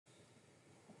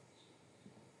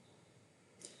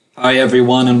Hi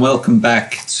everyone and welcome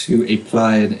back to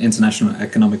Applied International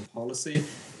Economic Policy.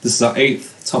 This is our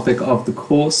 8th topic of the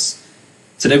course.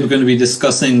 Today we're going to be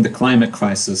discussing the climate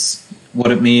crisis, what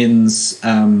it means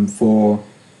for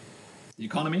the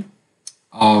economy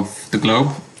of the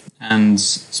globe and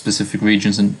specific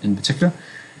regions in particular.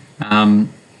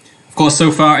 Of course,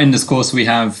 so far in this course we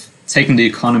have taken the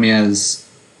economy as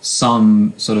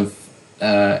some sort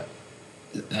of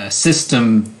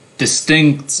system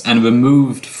distinct and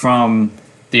removed from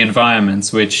the environment,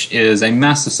 which is a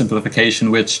massive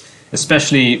simplification, which,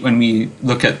 especially when we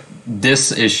look at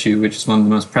this issue, which is one of the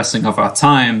most pressing of our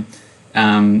time,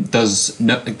 does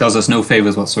us no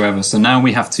favors whatsoever. So now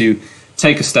we have to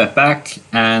take a step back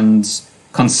and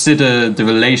consider the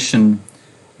relation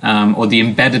or the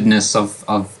embeddedness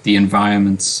of the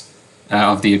environment,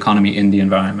 of the economy in the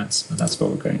environment. That's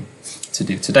what we're going to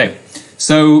do today.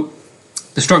 So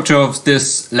the structure of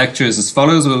this lecture is as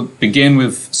follows. We'll begin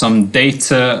with some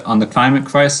data on the climate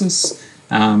crisis,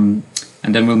 and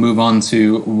then we'll move on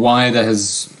to why there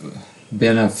has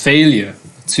been a failure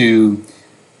to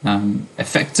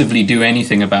effectively do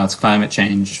anything about climate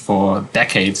change for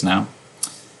decades now.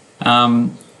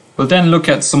 We'll then look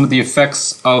at some of the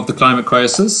effects of the climate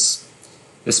crisis,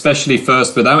 especially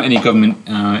first without any government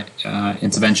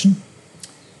intervention.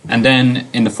 And then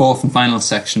in the fourth and final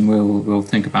section, we'll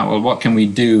think about, well, what can we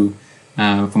do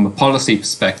from a policy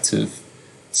perspective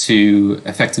to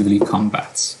effectively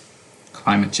combat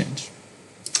climate change?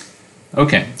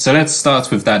 Okay, so let's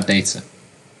start with that data.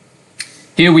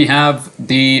 Here we have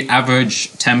the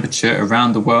average temperature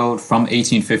around the world from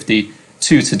 1850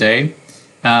 to today,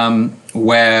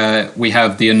 where we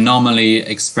have the anomaly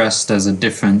expressed as a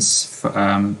difference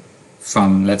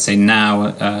from, let's say,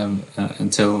 now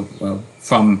until, well,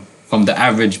 from the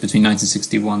average between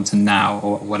 1961 to now,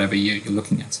 or whatever year you're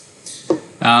looking at.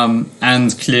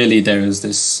 And clearly there is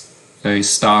this very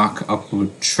stark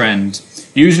upward trend.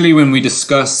 Usually when we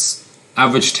discuss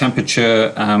average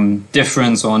temperature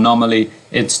difference or anomaly,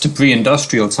 it's to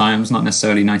pre-industrial times, not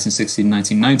necessarily 1960 and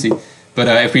 1990. But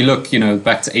if we look,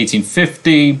 back to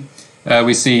 1850,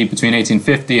 we see between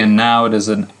 1850 and now there's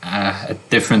a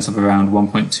difference of around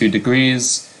 1.2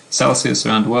 degrees Celsius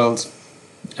around the world.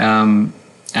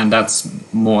 And that's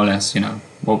more or less,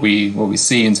 what we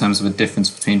see in terms of a difference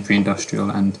between pre-industrial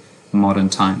and modern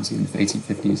times, even if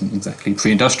 1850 isn't exactly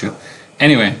pre-industrial.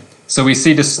 Anyway, so we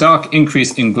see the stark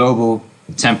increase in global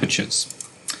temperatures.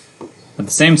 At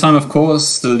the same time, of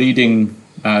course, the leading,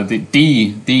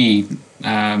 the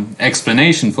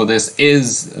explanation for this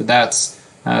is that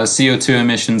CO2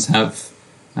 emissions have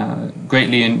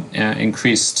greatly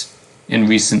increased in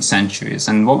recent centuries.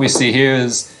 And what we see here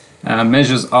is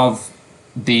measures of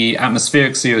the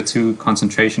atmospheric CO2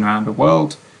 concentration around the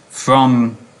world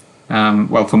from,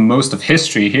 for most of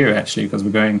history here, actually, because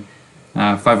we're going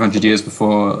 500 years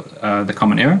before the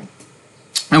Common Era.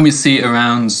 And we see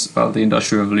around, the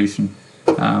Industrial Revolution,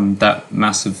 that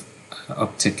massive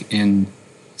uptick in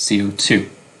CO2.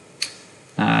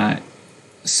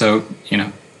 So,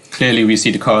 clearly we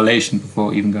see the correlation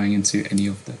before even going into any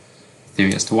of the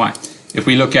theory as to why. If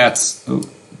we look at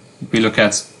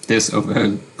this over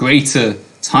a greater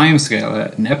time scale,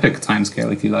 an epic time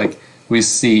scale, if you like, we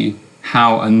see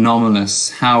how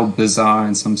anomalous, how bizarre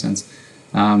in some sense,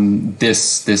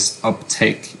 this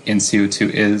uptake in CO2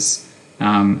 is,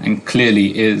 and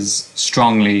clearly is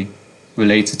strongly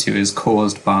related to, is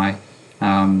caused by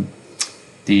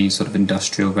the sort of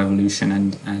industrial revolution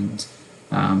and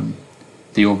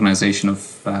the organization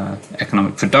of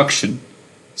economic production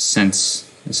since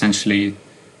essentially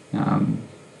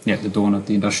the dawn of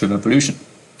the Industrial Revolution.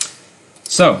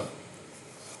 So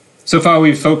far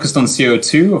we've focused on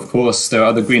CO2. Of course, there are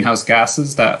other greenhouse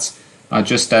gases that are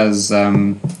just as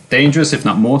dangerous, if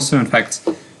not more so. In fact,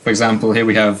 for example, here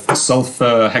we have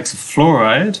sulfur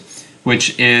hexafluoride,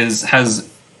 which has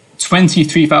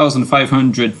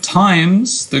 23,500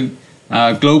 times the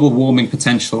global warming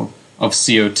potential of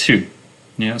CO2.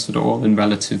 Yeah, so they're all in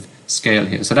relative scale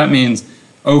here. So that means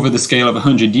over the scale of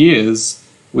 100 years,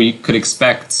 we could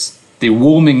expect the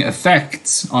warming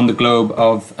effect on the globe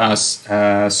of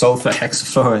sulfur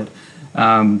hexafluoride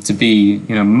to be,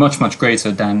 much, much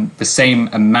greater than the same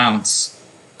amounts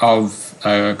of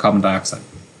carbon dioxide.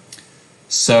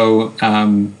 So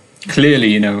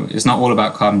clearly, it's not all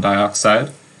about carbon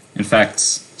dioxide. In fact,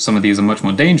 some of these are much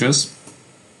more dangerous.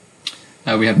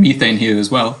 We have methane here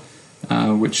as well,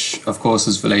 which of course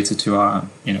is related to our,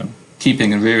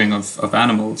 keeping and rearing of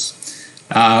animals.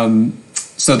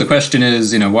 So the question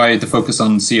is, why the focus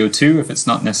on CO2 if it's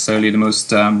not necessarily the most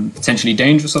potentially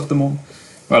dangerous of them all?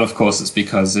 Well, of course, it's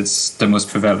because it's the most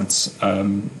prevalent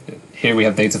here we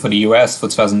have data for the US for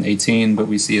 2018, but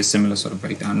we see a similar sort of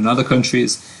breakdown in other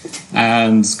countries.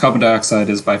 And carbon dioxide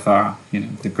is by far,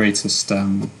 the greatest,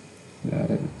 the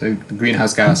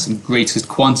greenhouse gas in greatest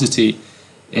quantity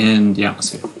in the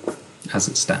atmosphere as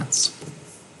it stands.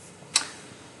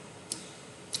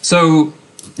 So,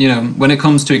 when it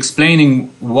comes to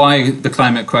explaining why the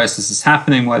climate crisis is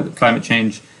happening, why the climate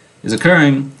change is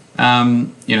occurring,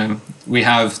 we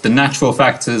have the natural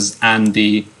factors and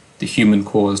the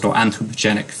human-caused or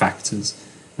anthropogenic factors.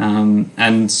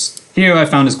 And here I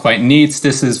found is quite neat.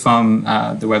 This is from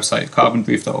the website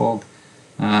carbonbrief.org,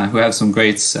 who have some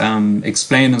great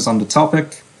explainers on the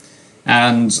topic.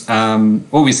 And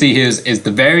what we see here is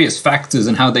the various factors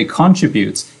and how they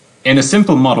contribute in a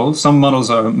simple model. Some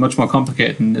models are much more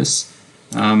complicated than this.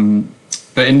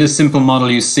 But in this simple model,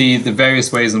 you see the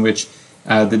various ways in which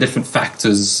the different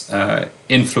factors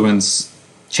influence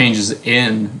changes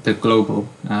in the global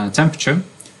temperature.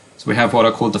 So we have what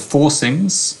are called the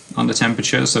forcings on the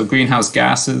temperature. So greenhouse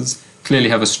gases clearly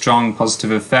have a strong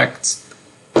positive effect.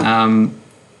 And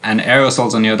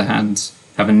aerosols, on the other hand,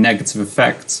 have a negative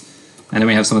effect. And then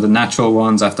we have some of the natural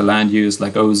ones after land use,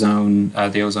 like ozone,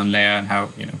 the ozone layer, and how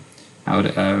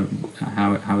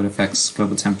it affects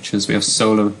global temperatures. We have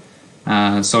solar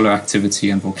activity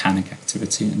and volcanic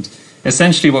activity. And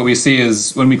essentially what we see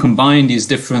is when we combine these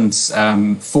different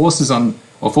forcings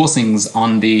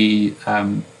on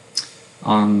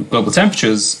global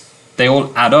temperatures, they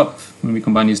all add up when we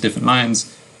combine these different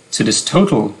lines to this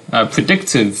total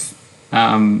predictive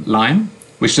line,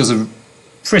 which does a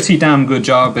pretty damn good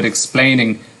job at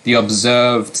explaining the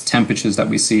observed temperatures that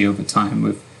we see over time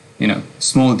with,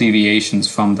 small deviations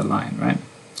from the line, right?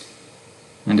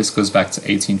 And this goes back to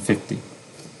 1850.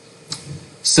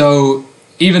 So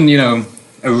even,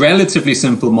 a relatively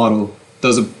simple model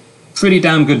does a pretty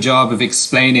damn good job of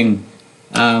explaining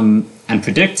and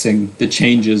predicting the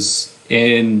changes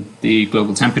in the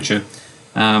global temperature,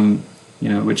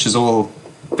 which is all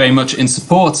very much in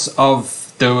support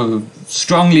of the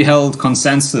strongly held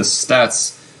consensus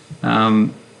that,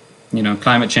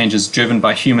 climate change is driven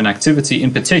by human activity,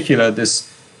 in particular this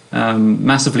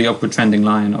massively upward trending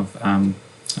line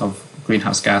of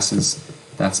greenhouse gases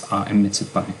that are emitted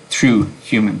through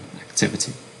human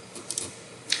activity.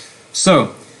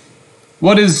 So,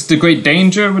 what is the great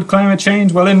danger with climate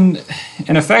change? Well, in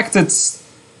effect, it's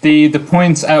the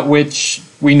point at which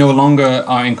we no longer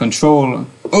are in control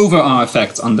over our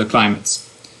effects on the climate.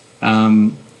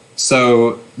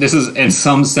 So this is, in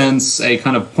some sense, a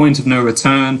kind of point of no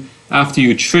return. After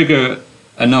you trigger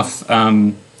enough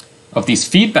of these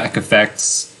feedback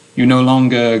effects, you no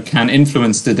longer can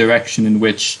influence the direction in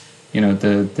which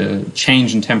the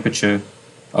change in temperature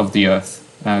of the Earth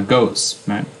goes,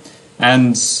 right?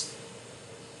 And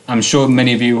I'm sure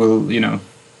many of you will,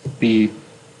 be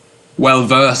well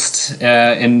versed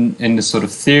in this sort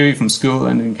of theory from school.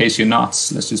 And in case you're not,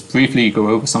 let's just briefly go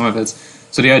over some of it.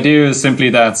 So the idea is simply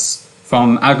that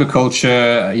from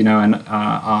agriculture, and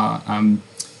our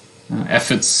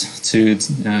efforts to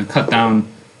cut down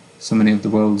so many of the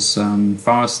world's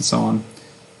forests and so on,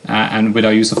 and with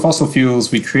our use of fossil fuels,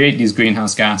 we create these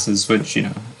greenhouse gases, which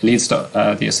leads to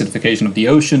the acidification of the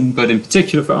ocean, but in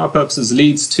particular for our purposes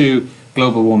leads to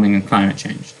global warming and climate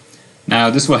change. Now,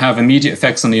 this will have immediate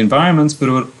effects on the environment,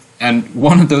 and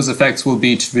one of those effects will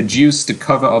be to reduce the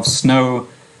cover of snow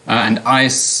and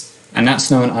ice, and that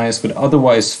snow and ice would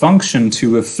otherwise function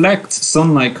to reflect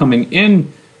sunlight coming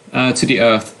in to the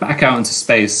Earth back out into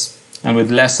space, and with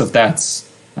less of that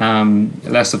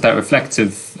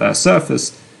reflective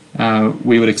surface,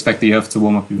 we would expect the Earth to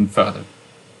warm up even further.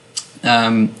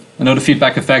 Another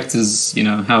feedback effect is,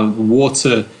 how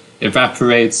water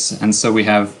evaporates, and so we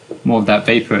have more of that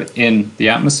vapor in the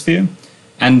atmosphere.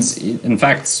 And in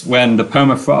fact, when the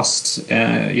permafrost,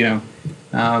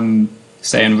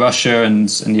 say in Russia and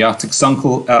the Arctic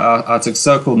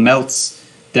Circle melts,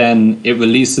 then it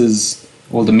releases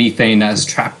all the methane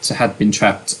that had been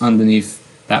trapped underneath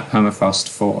that permafrost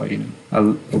for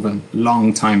over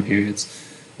long time periods.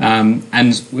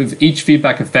 And with each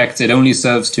feedback effect, it only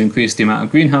serves to increase the amount of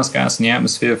greenhouse gas in the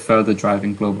atmosphere, further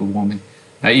driving global warming.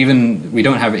 Even, we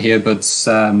don't have it here, but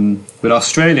with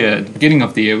Australia, at the beginning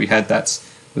of the year, we had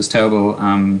those terrible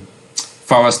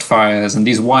forest fires, and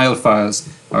these wildfires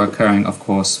are occurring, of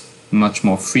course, much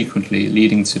more frequently,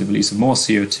 leading to the release of more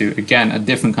CO2. Again, a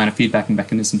different kind of feedback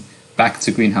mechanism back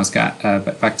to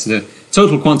back to the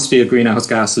total quantity of greenhouse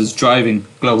gases driving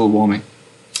global warming.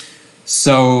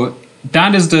 So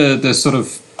that is the sort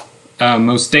of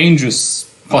most dangerous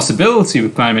possibility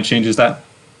with climate change, is that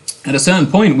at a certain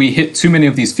point we hit too many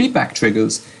of these feedback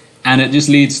triggers, and it just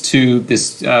leads to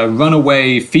this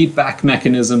runaway feedback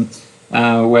mechanism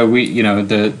where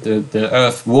the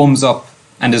Earth warms up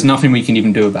and there's nothing we can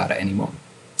even do about it anymore.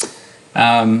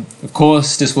 Of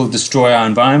course, this will destroy our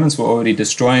environments. We're already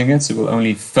destroying it. It will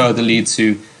only further lead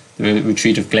to the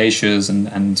retreat of glaciers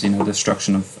and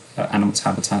destruction of animals'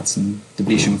 habitats and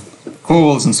depletion of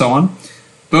corals and so on.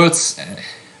 But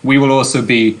we will also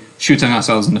be shooting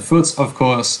ourselves in the foot, of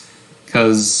course,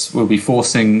 because we'll be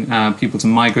forcing people to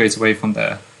migrate away from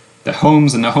their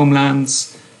homes and their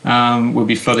homelands. We'll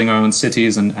be flooding our own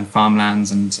cities and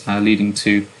farmlands and leading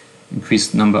to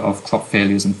increased number of crop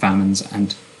failures and famines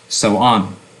and so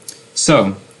on.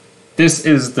 So this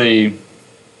is the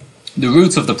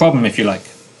root of the problem, if you like.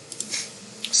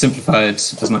 Simplified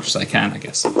as much as I can, I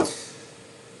guess.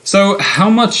 So how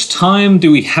much time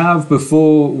do we have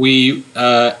before we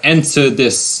enter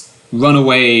this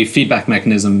runaway feedback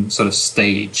mechanism sort of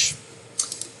stage?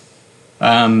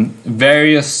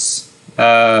 Various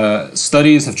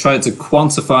studies have tried to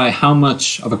quantify how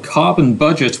much of a carbon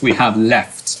budget we have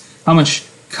left. How much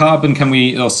carbon can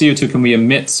we, or CO2 can we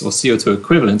emit, or CO2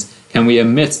 equivalent, can we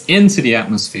emit into the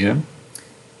atmosphere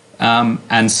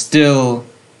and still,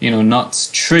 not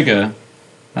trigger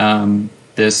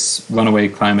this runaway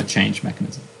climate change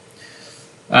mechanism.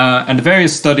 And the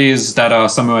various studies that are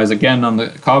summarized again on the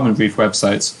Carbon Brief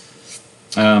website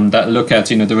that look at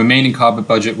the remaining carbon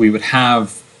budget we would have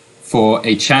for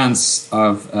a chance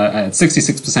of a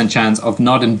 66% chance of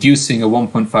not inducing a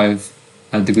 1.5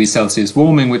 degrees Celsius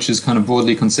warming, which is kind of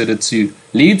broadly considered to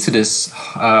lead to this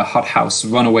hothouse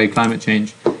runaway climate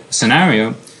change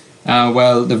scenario.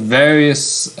 Well, the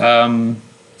various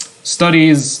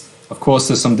studies, of course,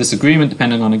 there's some disagreement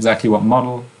depending on exactly what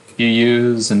model you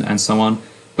use and so on.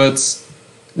 But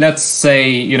let's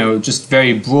say, just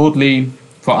very broadly,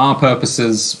 for our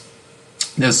purposes,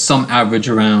 there's some average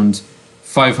around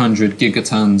 500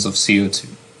 gigatons of CO2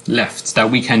 left that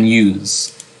we can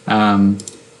use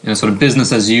in a sort of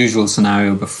business as usual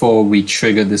scenario before we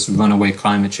trigger this runaway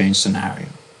climate change scenario.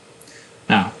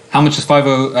 Now, how much is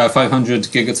 500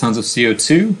 gigatons of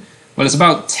CO2? Well, it's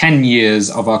about 10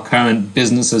 years of our current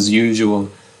business as usual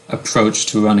approach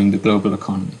to running the global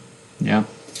economy. Yeah.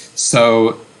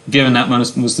 So given that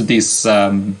most of these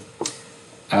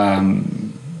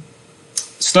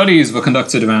studies were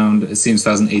conducted around, it seems,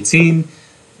 2018,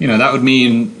 that would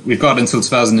mean we've got until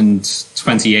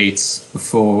 2028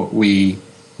 before we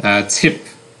tip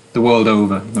the world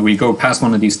over. We go past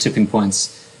one of these tipping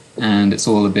points and it's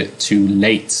all a bit too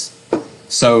late.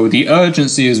 So the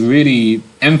urgency is really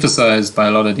emphasized by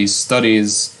a lot of these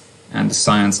studies and the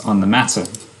science on the matter.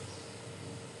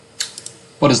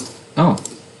 What has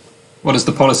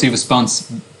the policy response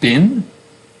been?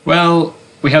 Well,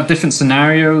 we have different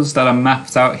scenarios that are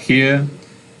mapped out here.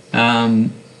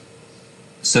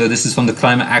 So this is from the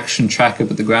Climate Action Tracker,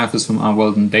 but the graph is from Our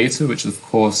World in Data, which is, of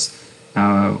course,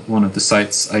 one of the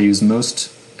sites I use most,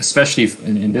 especially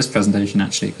in this presentation,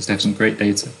 actually, because they have some great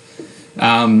data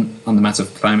on the matter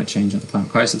of climate change and the climate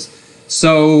crisis.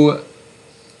 So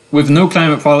with no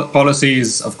climate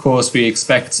policies, of course, we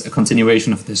expect a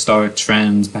continuation of the historic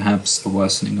trend, perhaps a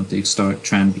worsening of the historic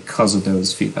trend because of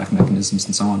those feedback mechanisms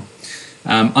and so on.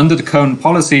 Under the current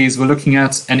policies, we're looking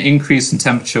at an increase in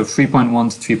temperature of 3.1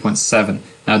 to 3.7.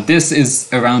 Now, this is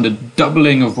around a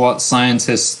doubling of what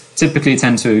scientists typically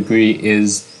tend to agree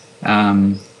is,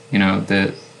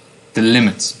 the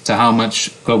limit to how much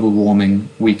global warming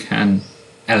we can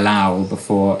allow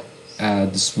before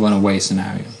this runaway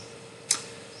scenario.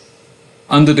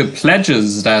 Under the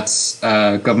pledges that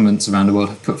governments around the world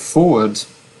have put forward,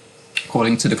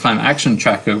 according to the Climate Action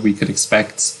Tracker, we could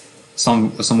expect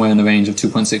somewhere in the range of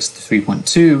 2.6 to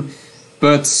 3.2.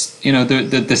 But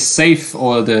the safe,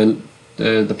 or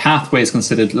the pathways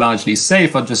considered largely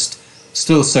safe, are just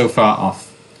still so far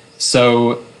off.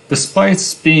 So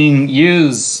despite being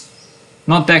years,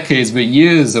 not decades, but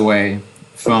years away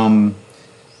from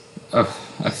a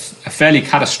fairly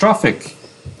catastrophic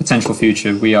potential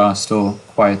future, we are still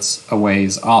quite a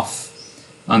ways off.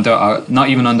 Not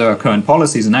even under our current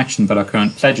policies in action, but our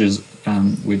current pledges,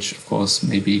 which of course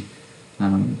may be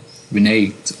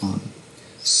reneged on.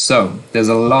 So there's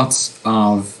a lot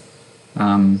of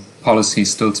policy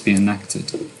still to be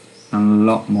enacted and a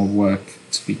lot more work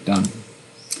to be done.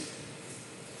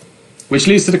 Which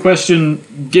leads to the question,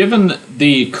 given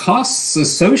the costs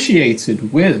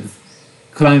associated with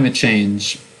climate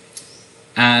change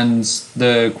and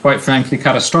the, quite frankly,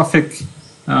 catastrophic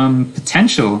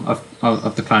potential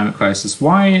of the climate crisis,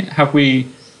 why have we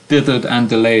dithered and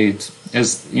delayed?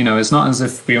 It's not as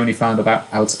if we only found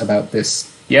out about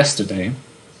this yesterday.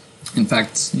 In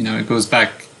fact, it goes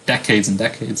back decades and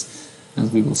decades, as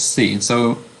we will see.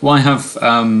 So why have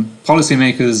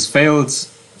policymakers failed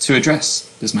to address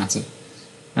this matter.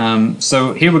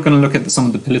 So here we're going to look at some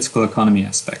of the political economy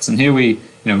aspects, and here we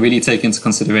really take into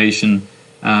consideration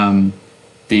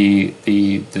the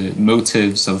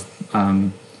motives of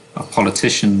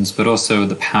politicians, but also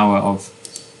the power of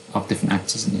different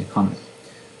actors in the economy.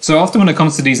 So often when it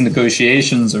comes to these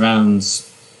negotiations around,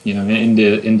 in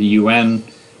the UN,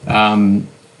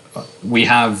 we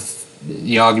have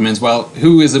the arguments, well,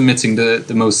 who is emitting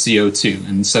the most CO2?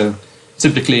 And so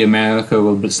typically America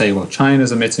will say, well,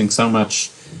 China's emitting so much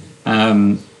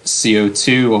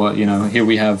CO2, or, here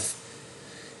we have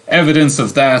evidence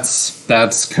of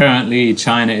that currently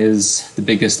China is the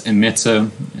biggest emitter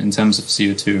in terms of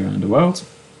CO2 around the world.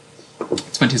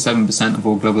 27% of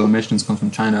all global emissions come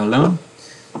from China alone.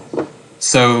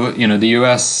 So, the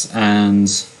US and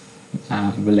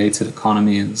related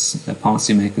economies,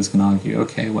 policymakers can argue,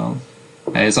 okay, well,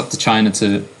 it's up to China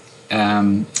to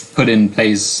put in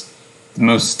place the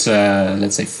most,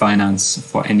 let's say, finance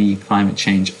for any climate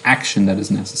change action that is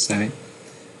necessary.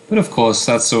 But of course,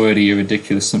 that's already a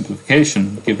ridiculous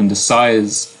simplification, given the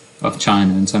size of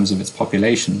China in terms of its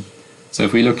population. So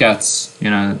if we look at,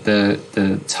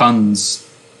 the tons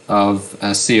of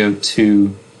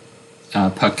CO2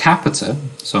 per capita,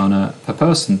 so on a per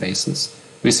person basis,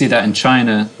 we see that in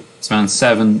China it's around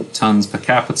 7 tons per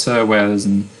capita, whereas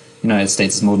in the United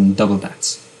States it's more than double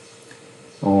that.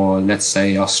 Or let's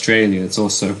say Australia, it's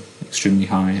also extremely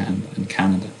high, and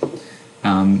Canada.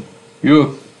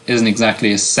 Europe isn't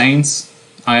exactly a saint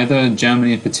either,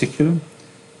 Germany in particular,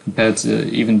 compared to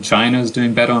even China is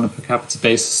doing better on a per capita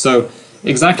basis. So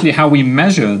exactly how we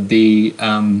measure the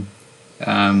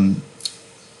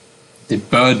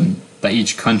burden that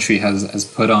each country has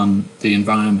put on the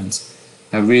environment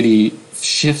really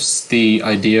shifts the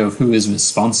idea of who is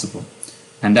responsible.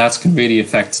 And that can really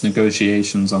affect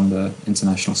negotiations on the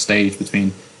international stage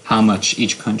between how much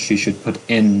each country should put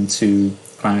into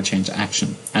climate change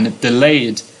action. And it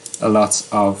delayed a lot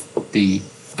of the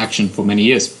action for many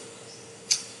years.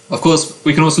 Of course,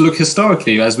 we can also look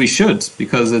historically, as we should,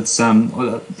 because it's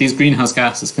these greenhouse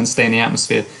gases can stay in the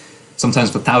atmosphere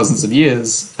sometimes for thousands of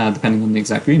years, depending on the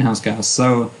exact greenhouse gas.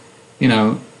 So,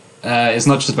 it's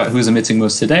not just about who's emitting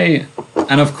most today.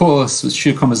 And of course, it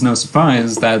should come as no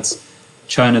surprise that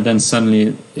China then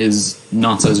suddenly is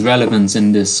not as relevant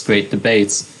in this great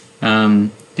debate. The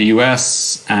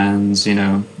US and,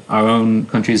 our own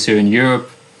countries here in Europe,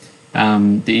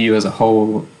 the EU as a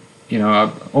whole,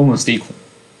 are almost equal,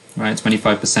 right?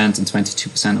 25% and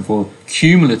 22% of all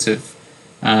cumulative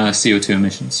CO2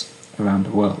 emissions around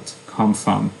the world come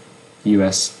from the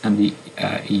US and the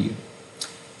EU.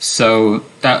 So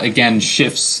that again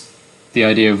shifts the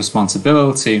idea of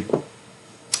responsibility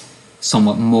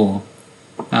somewhat more,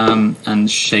 and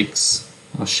shapes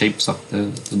up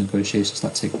the negotiations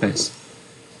that take place.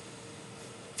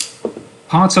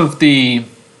 Part of the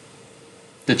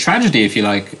tragedy, if you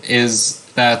like, is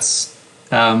that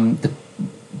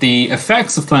the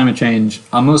effects of climate change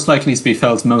are most likely to be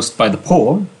felt most by the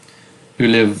poor, who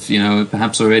live,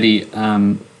 perhaps already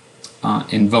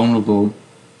in vulnerable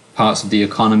parts of the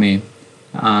economy,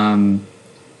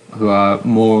 who are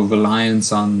more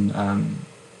reliant on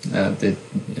the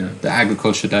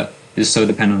agriculture that is so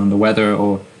dependent on the weather,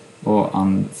 or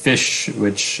on fish,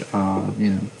 which are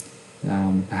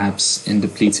perhaps in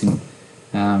depleting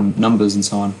numbers and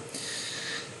so on.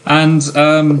 And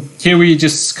here we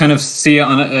just kind of see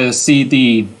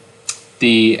the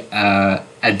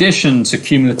addition to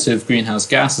cumulative greenhouse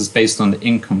gases based on the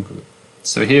income group.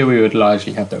 So here we would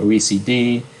largely have the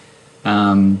OECD,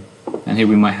 and here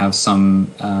we might have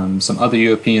some other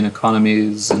European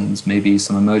economies and maybe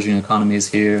some emerging economies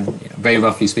here, very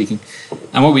roughly speaking.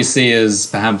 And what we see is,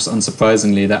 perhaps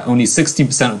unsurprisingly, that only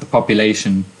 16% of the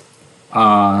population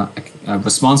are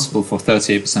responsible for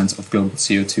 38% of global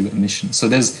CO2 emissions. So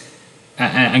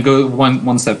and go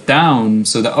one step down,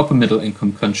 so the upper middle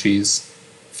income countries,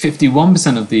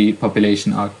 51% of the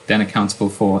population are then accountable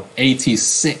for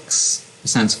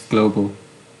 86% of global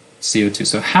CO2.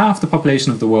 So half the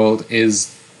population of the world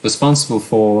is responsible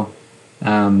for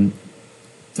the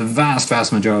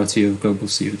vast majority of global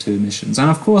CO2 emissions. And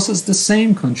of course, it's the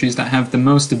same countries that have the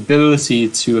most ability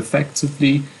to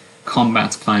effectively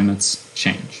combat climate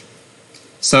change.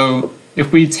 So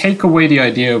if we take away the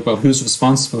idea about who's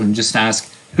responsible and just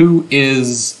ask who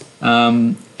is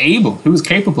who's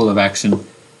capable of action,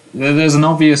 there's an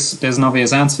obvious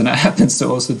answer, and that happens to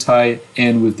also tie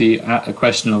in with the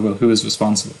question of, well, who is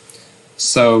responsible.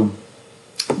 So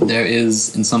there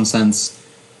is, in some sense,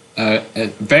 a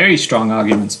very strong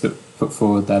argument put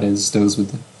forward, that is, those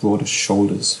with the broadest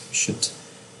shoulders should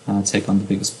take on the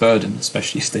biggest burden,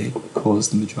 especially if they cause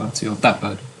the majority of that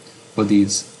burden. for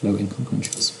these low-income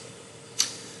countries.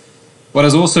 What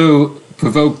has also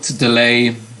provoked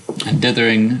delay and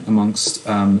dithering amongst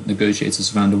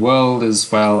negotiators around the world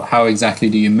is, well, how exactly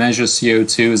do you measure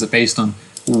CO2? Is it based on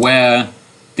where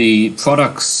the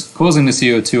products causing the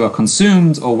CO2 are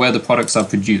consumed or where the products are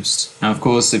produced? Now, of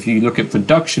course, if you look at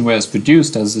production where it's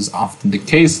produced, as is often the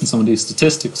case in some of these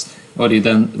statistics, or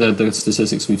the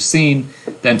statistics we've seen,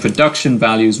 then production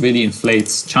values really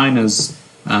inflates China's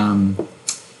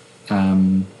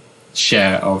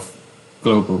share of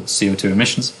global CO2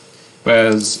 emissions.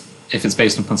 Whereas if it's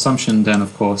based on consumption, then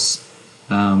of course,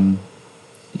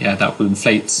 that will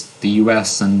inflate the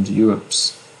US and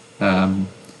Europe's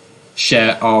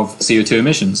share of CO2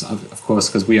 emissions, of course,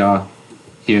 because we are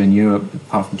here in Europe,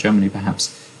 apart from Germany perhaps,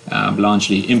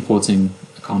 largely importing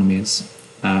economies,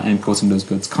 importing those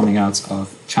goods coming out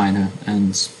of China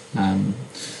and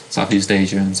Southeast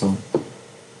Asia and so on.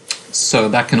 So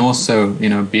that can also,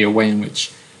 be a way in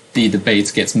which the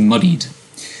debate gets muddied.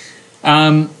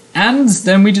 And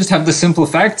then we just have the simple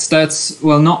fact that,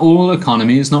 well, not all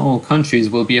economies, not all countries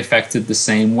will be affected the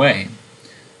same way.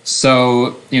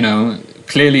 So,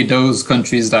 clearly those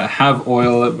countries that have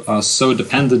oil, are so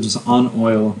dependent on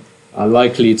oil, are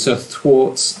likely to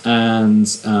thwart and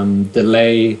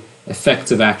delay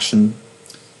effective action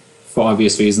for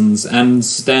obvious reasons. And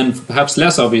then for perhaps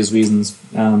less obvious reasons,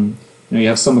 you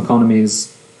have some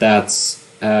economies that,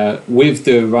 with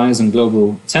the rise in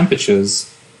global temperatures,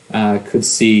 will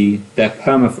see their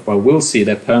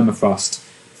permafrost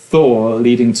thaw,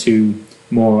 leading to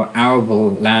more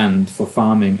arable land for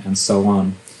farming and so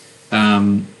on.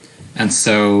 And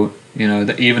so,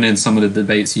 that even in some of the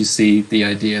debates, you see the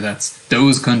idea that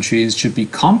those countries should be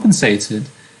compensated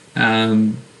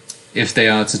if they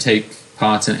are to take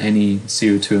part in any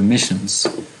CO2 emissions.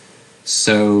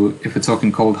 So if we're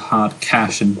talking cold hard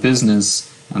cash and business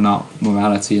and not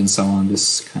morality and so on,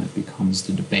 this kind of becomes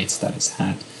the debate that is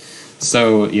had.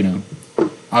 So,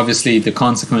 obviously the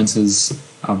consequences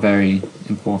are very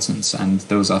important, and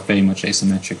those are very much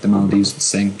asymmetric. The Maldives will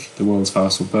sink, the world's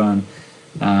forests will burn,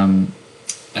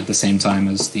 at the same time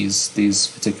as these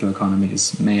particular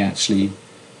economies may actually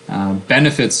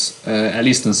benefit, at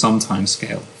least in some time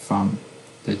scale, from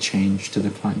the change to the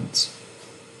climate.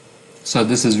 So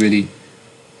this is really,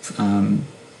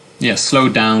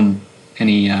 slowed down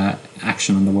any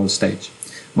action on the world stage.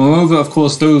 Moreover, of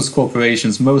course, those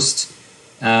corporations most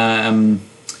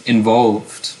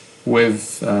involved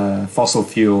with fossil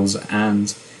fuels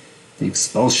and the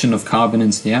expulsion of carbon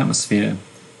into the atmosphere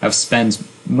have spent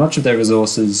much of their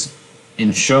resources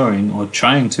ensuring or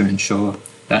trying to ensure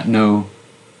that no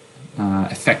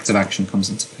effective action comes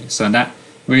into place. So that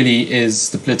really is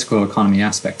the political economy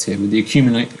aspect here. With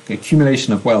the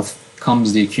accumulation of wealth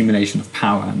comes the accumulation of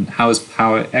power. And how is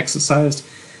power exercised?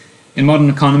 In modern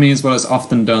economies, well, it's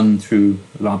often done through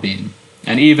lobbying.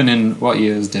 And even in what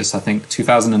year is this? I think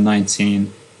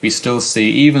 2019, we still see,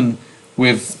 even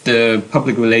with the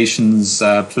public relations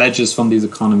pledges from these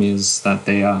economies that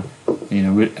they are,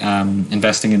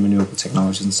 investing in renewable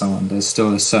technologies and so on, there's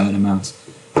still a certain amount,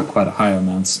 quite a higher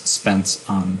amount, spent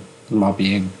on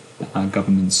lobbying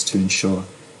governments to ensure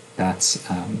that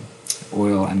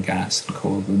oil and gas and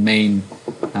coal remain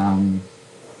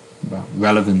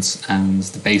relevant and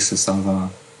the basis of our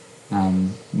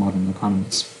modern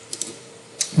economies.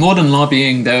 More than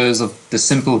lobbying, there is the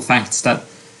simple fact that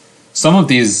some of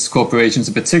these corporations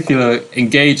in particular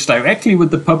engage directly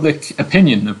with the public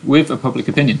opinion,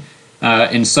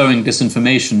 in sowing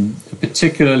disinformation. A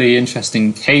particularly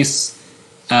interesting case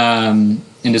in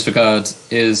this regard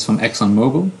is from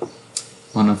ExxonMobil,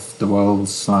 one of the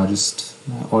world's largest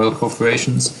oil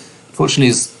corporations. Unfortunately,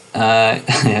 it's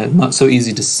not so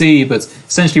easy to see, but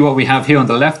essentially what we have here on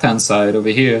the left-hand side over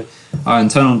here are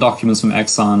internal documents from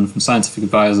Exxon, from scientific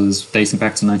advisors dating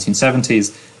back to the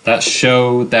 1970s, that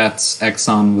show that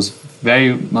Exxon was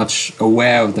very much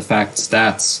aware of the fact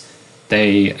that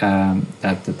they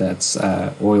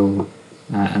oil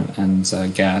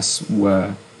and gas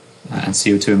were and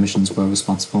CO2 emissions were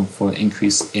responsible for an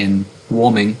increase in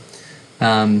warming.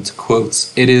 To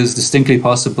quote, "It is distinctly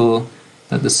possible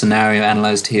that the scenario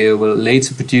analyzed here will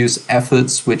later produce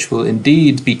efforts which will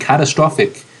indeed be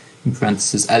catastrophic, in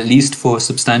parentheses, at least for a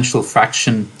substantial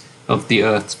fraction of the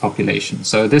Earth's population."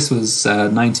 So this was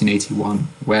 1981,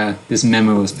 where this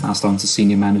memo was passed on to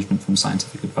senior management from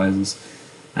scientific advisors.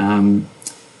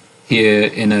 Here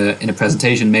in a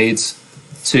presentation made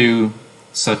to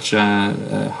such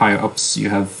higher ups, you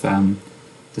have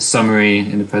the summary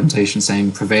in the presentation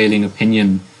saying prevailing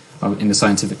opinion in the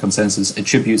scientific consensus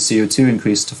attributes CO2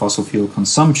 increase to fossil fuel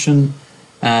consumption,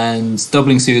 and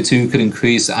doubling CO2 could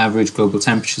increase average global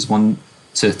temperatures 1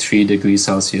 to 3 degrees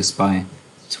Celsius by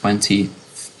I think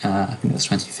that's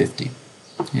 2050.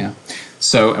 Yeah,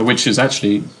 so which is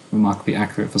actually remarkably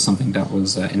accurate for something that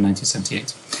was in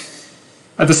 1978.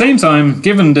 At the same time,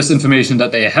 given this information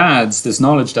that they had, this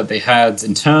knowledge that they had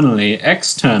internally,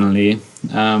 externally,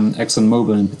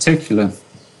 ExxonMobil in particular,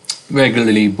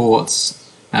 regularly bought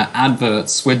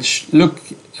adverts which look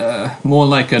more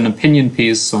like an opinion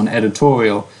piece or an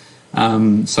editorial,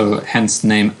 so hence the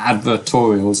name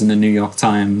advertorials in the New York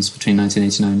Times between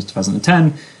 1989 and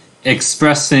 2010,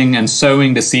 expressing and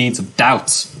sowing the seeds of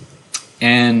doubt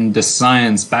in the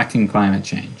science backing climate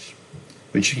change.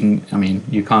 Which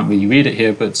you can't really read it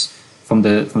here, but from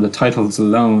the titles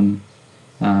alone,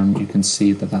 you can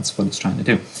see that that's what it's trying to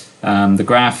do. The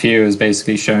graph here is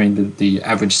basically showing the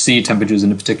average sea temperatures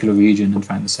in a particular region and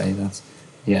trying to say that,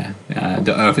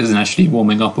 the Earth isn't actually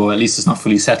warming up, or at least it's not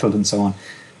fully settled and so on.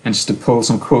 And just to pull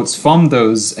some quotes from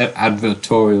those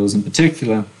advertorials in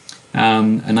particular, a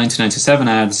 1997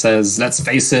 ad says, "Let's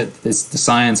face it, the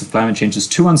science of climate change is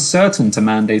too uncertain to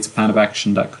mandate a plan of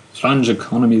action that could plunge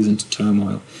economies into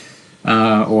turmoil."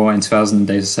 Or in 2000,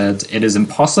 they said, "It is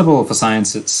impossible for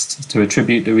scientists to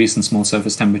attribute the recent small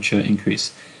surface temperature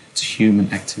increase to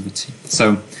human activity."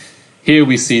 So here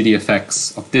we see the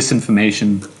effects of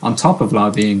disinformation on top of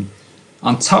lobbying,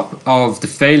 on top of the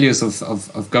failures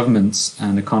of governments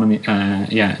and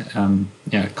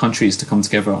countries to come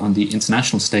together on the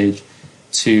international stage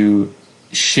to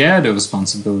share the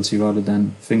responsibility rather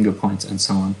than finger point and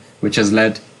so on, which has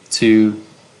led to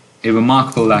a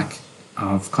remarkable lack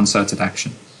of concerted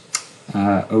action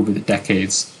over the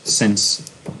decades since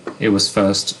it was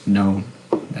first known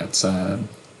that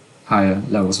higher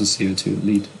levels of CO2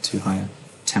 lead to higher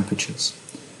temperatures.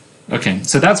 Okay,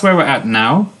 so that's where we're at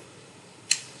now.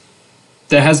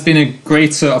 There has been a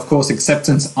greater, of course,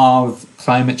 acceptance of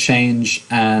climate change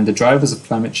and the drivers of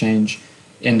climate change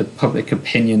in the public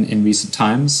opinion in recent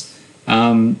times.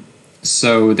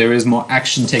 So there is more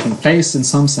action taking place in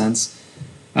some sense.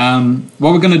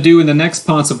 What we're going to do in the next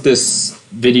parts of this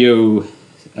video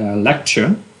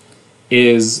lecture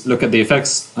is look at the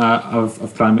effects of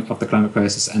the climate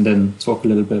crisis, and then talk a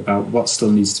little bit about what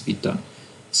still needs to be done.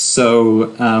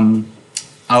 So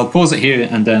I'll pause it here,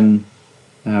 and then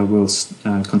we'll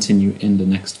continue in the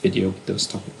next video with those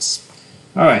topics.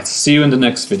 All right, see you in the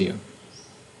next video.